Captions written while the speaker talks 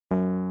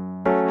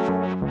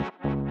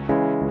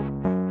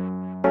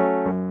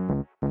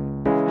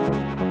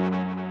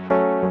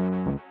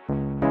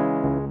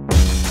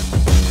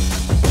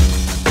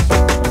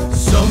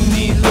Some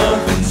need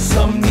love and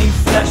some need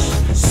flesh.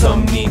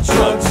 Some need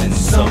drugs and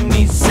some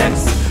need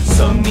sex.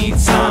 Some need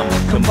time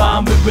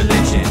combined with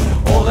religion.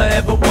 All I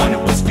ever wanted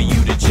was for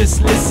you to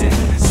just listen.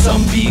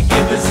 Some be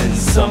givers and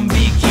some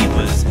be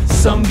keepers.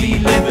 Some be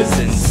livers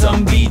and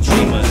some be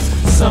dreamers.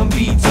 Some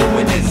be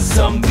doing and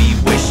some be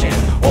wishing.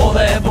 All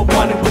I ever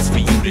wanted was for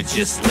you to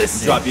just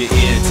listen. Drop your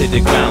ear to the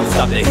ground,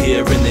 stop the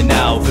here and the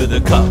now. Fill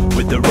the cup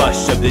with the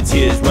rush of the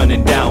tears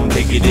running down.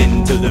 Take it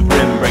in to the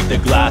brim, break the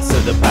glass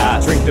of the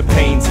past. Drink the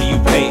pain till you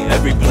paint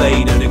every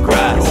blade of the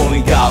grass. You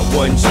only got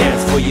one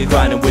chance for you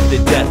grinding with the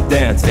death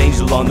dance.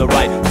 Angel on the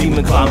right,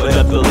 demon climbing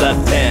up the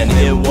left hand.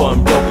 In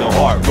one broken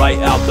heart, right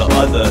out the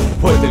other.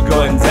 Put the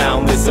gun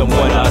down, listen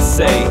what I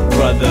say,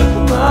 brother.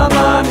 My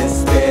mind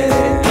is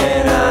spinning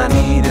and I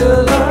need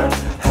to learn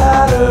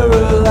how to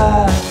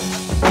rely.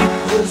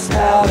 Just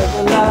how to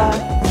rely.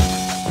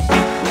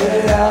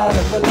 Get out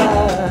of a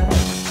lie.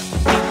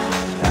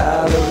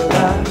 How to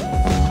rely.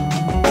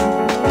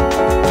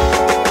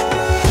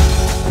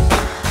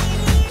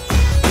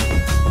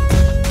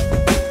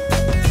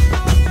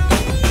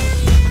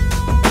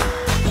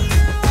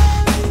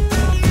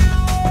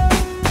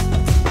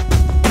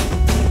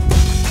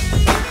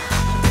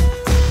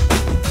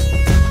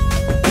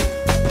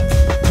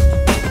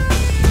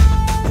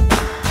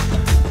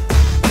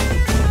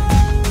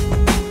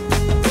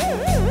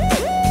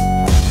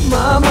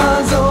 My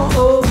mind's on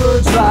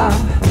overdrive,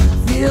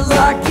 feels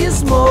like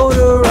it's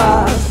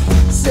motorized.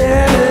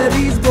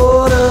 Sanity's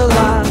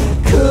borderline,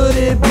 could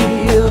it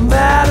be a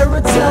matter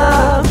of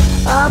time?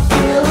 I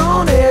feel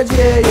on edge,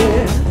 yeah,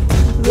 yeah.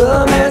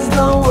 The meds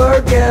don't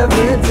work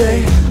every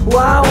day.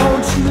 Why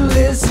won't you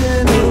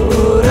listen to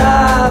what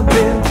I've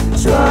been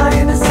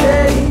trying to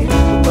say?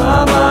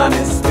 My mind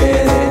is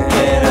spinning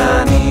and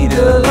I need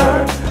to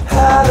learn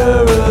how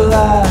to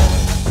rely.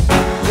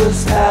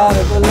 Just how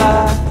to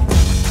rely.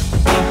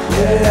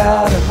 Get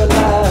out of a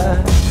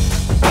lie,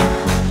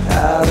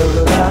 out of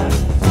a lie.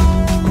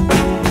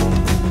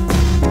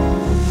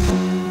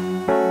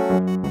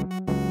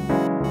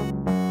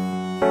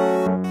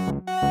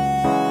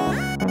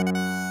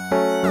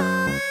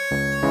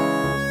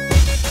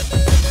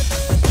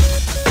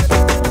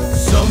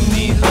 Some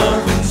need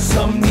love and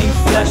some need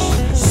flesh.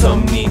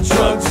 Some need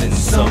drugs and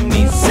some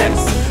need sex.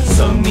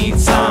 Some need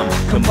time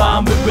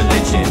combined with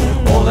religion.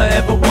 All I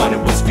ever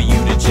wanted was for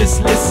you to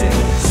just listen.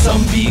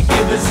 Some be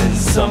givers and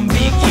some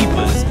be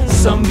keepers.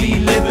 Some be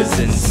livers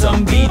and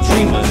some be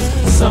dreamers.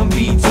 Some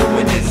be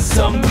doing and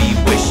some be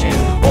wishing.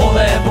 All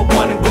I ever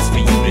wanted was for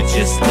you to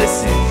just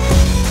listen.